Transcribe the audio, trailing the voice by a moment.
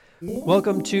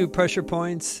Welcome to Pressure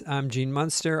Points. I'm Gene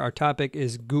Munster. Our topic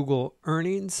is Google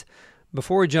earnings.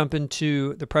 Before we jump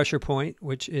into the pressure point,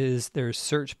 which is their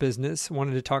search business, I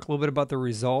wanted to talk a little bit about the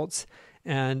results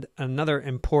and another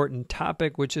important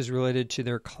topic, which is related to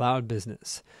their cloud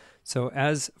business. So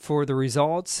as for the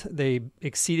results, they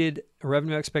exceeded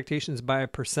revenue expectations by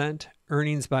 1%,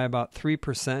 earnings by about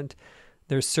 3%.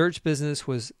 Their search business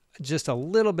was just a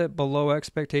little bit below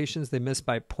expectations. They missed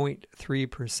by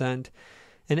 0.3%.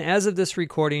 And as of this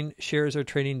recording, shares are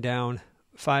trading down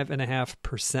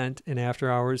 5.5% in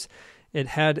after hours. It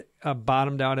had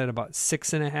bottomed out at about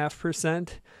 6.5%.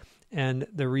 And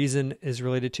the reason is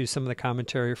related to some of the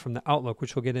commentary from the outlook,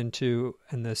 which we'll get into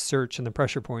in the search and the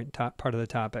pressure point part of the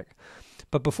topic.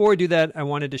 But before we do that, I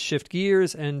wanted to shift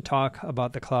gears and talk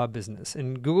about the cloud business.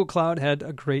 And Google Cloud had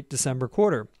a great December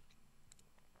quarter.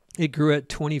 It grew at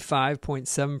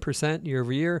 25.7% year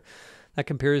over year. That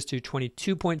compares to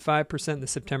 22.5% in the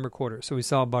September quarter. So we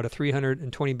saw about a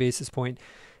 320 basis point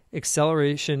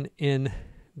acceleration in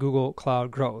Google Cloud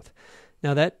growth.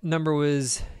 Now that number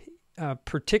was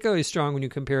particularly strong when you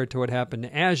compare it to what happened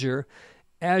to Azure.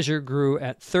 Azure grew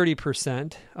at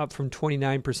 30%, up from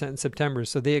 29% in September.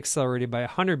 So they accelerated by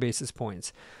 100 basis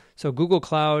points. So Google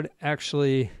Cloud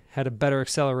actually had a better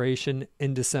acceleration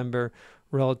in December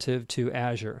relative to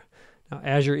Azure. Now,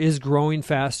 Azure is growing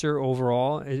faster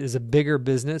overall. It is a bigger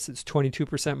business. It's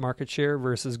 22% market share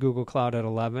versus Google Cloud at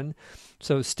 11%.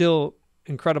 So still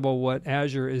incredible what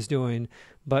Azure is doing.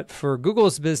 But for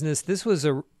Google's business, this was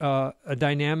a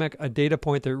data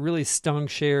point that really stung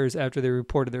shares after they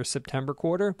reported their September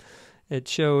quarter. It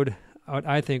showed what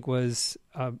I think was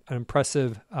an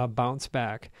impressive bounce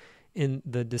back in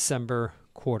the December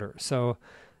quarter. So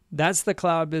that's the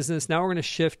cloud business. Now we're going to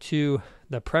shift to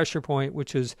the pressure point,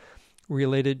 which is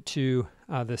related to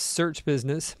the search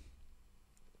business.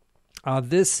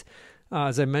 This,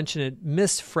 as I mentioned, it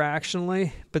missed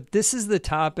fractionally, but this is the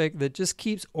topic that just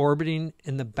keeps orbiting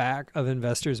in the back of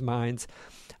investors' minds.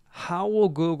 How will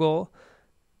Google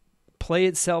play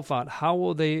itself out? How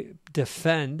will they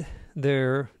defend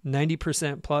their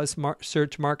 90% plus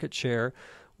search market share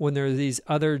when there are these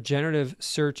other generative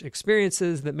search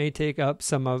experiences that may take up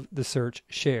some of the search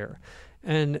share?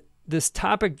 And this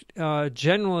topic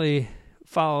generally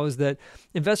follows that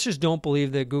investors don't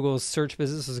believe that Google's search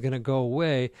business is going to go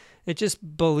away. It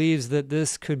just believes that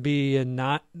this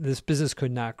business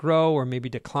could not grow or maybe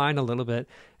decline a little bit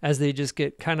as they just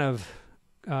get kind of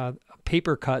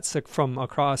paper cuts from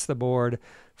across the board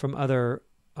from other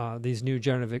these new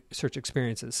generative search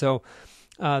experiences. So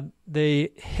they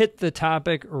hit the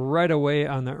topic right away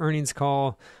on the earnings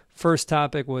call. First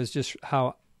topic was just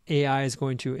how AI is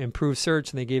going to improve search,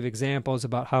 and they gave examples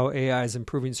about how AI is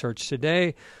improving search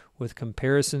today with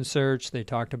comparison search. They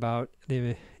talked about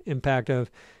the impact of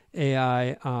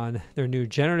AI on their new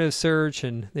generative search,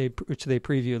 which they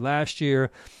previewed last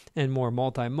year, and more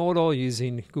multimodal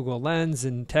using Google Lens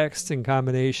and text in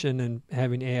combination and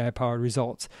having AI-powered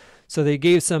results. So they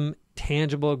gave some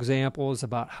tangible examples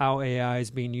about how AI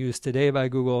is being used today by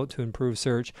Google to improve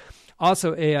search.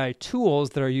 Also, AI tools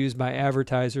that are used by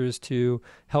advertisers to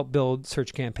help build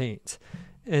search campaigns.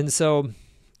 And so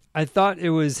I thought it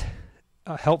was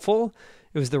helpful.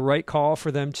 It was the right call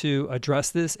for them to address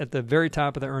this at the very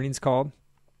top of the earnings call.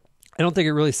 I don't think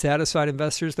it really satisfied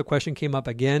investors. The question came up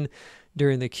again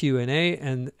during the Q&A,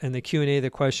 and the Q&A, the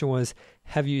question was,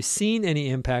 have you seen any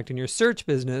impact in your search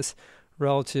business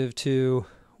relative to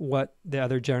what the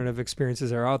other generative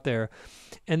experiences are out there?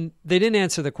 And they didn't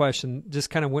answer the question,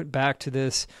 just kind of went back to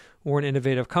this. We're an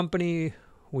innovative company.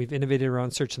 We've innovated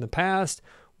around search in the past.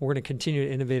 We're going to continue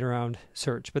to innovate around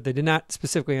search. But they did not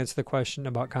specifically answer the question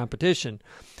about competition.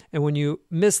 And when you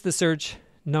miss the search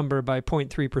number by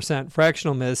 0.3%,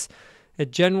 fractional miss, it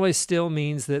generally still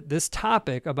means that this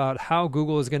topic about how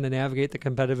Google is going to navigate the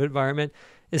competitive environment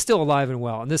is still alive and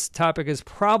well. And this topic is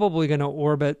probably going to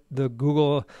orbit the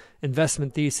Google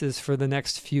investment thesis for the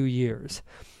next few years.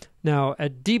 Now,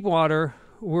 at Deepwater,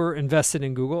 we're invested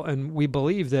in Google, and we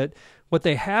believe that what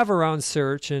they have around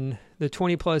search and the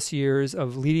 20 plus years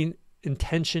of leading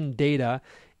intention data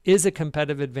is a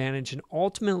competitive advantage and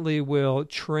ultimately will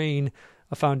train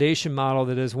a foundation model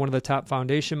that is one of the top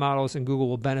foundation models, and Google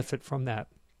will benefit from that.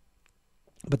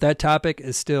 But that topic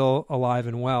is still alive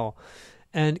and well.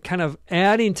 And kind of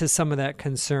adding to some of that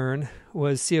concern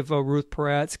was CFO Ruth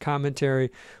Porat's commentary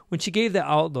when she gave the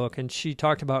outlook, and she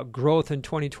talked about growth in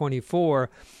 2024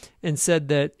 and said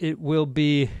that it will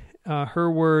be,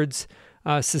 her words,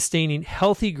 sustaining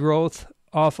healthy growth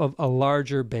off of a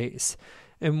larger base.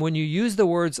 And when you use the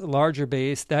words larger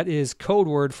base, that is code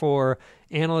word for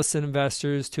analysts and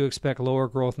investors to expect lower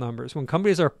growth numbers. When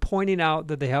companies are pointing out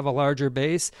that they have a larger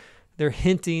base, they're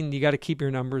hinting you got to keep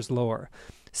your numbers lower.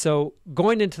 So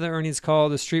going into the earnings call,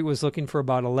 the street was looking for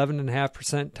about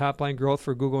 11.5% top line growth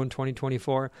for Google in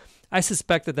 2024. I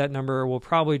suspect that number will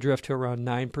probably drift to around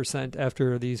 9%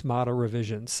 after these model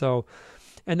revisions. So,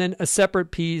 and then a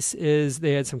separate piece is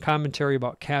they had some commentary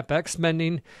about CapEx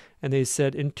spending, and they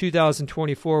said in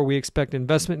 2024 we expect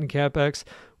investment in CapEx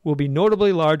will be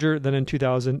notably larger than in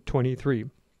 2023.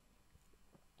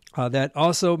 That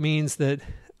also means that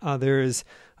there is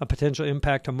a potential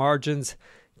impact to margins.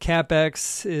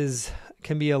 CapEx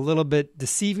can be a little bit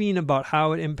deceiving about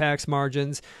how it impacts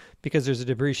margins because there's a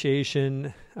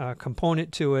depreciation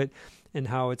component to it and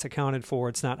how it's accounted for.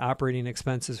 It's not operating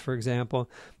expenses, for example.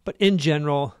 But in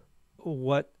general,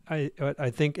 what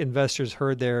I think investors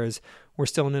heard there is we're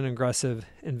still in an aggressive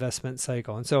investment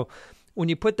cycle. And so when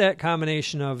you put that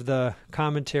combination of the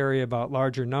commentary about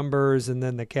larger numbers and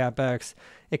then the CapEx,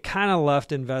 it kind of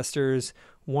left investors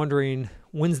wondering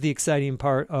when's the exciting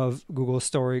part of Google's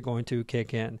story going to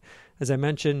kick in. As I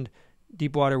mentioned,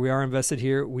 Deepwater, we are invested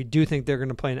here. We do think they're going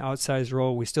to play an outsized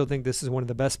role. We still think this is one of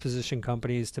the best positioned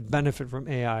companies to benefit from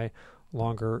AI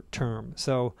longer term.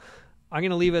 So I'm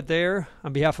going to leave it there.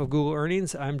 On behalf of Google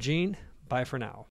Earnings, I'm Gene. Bye for now.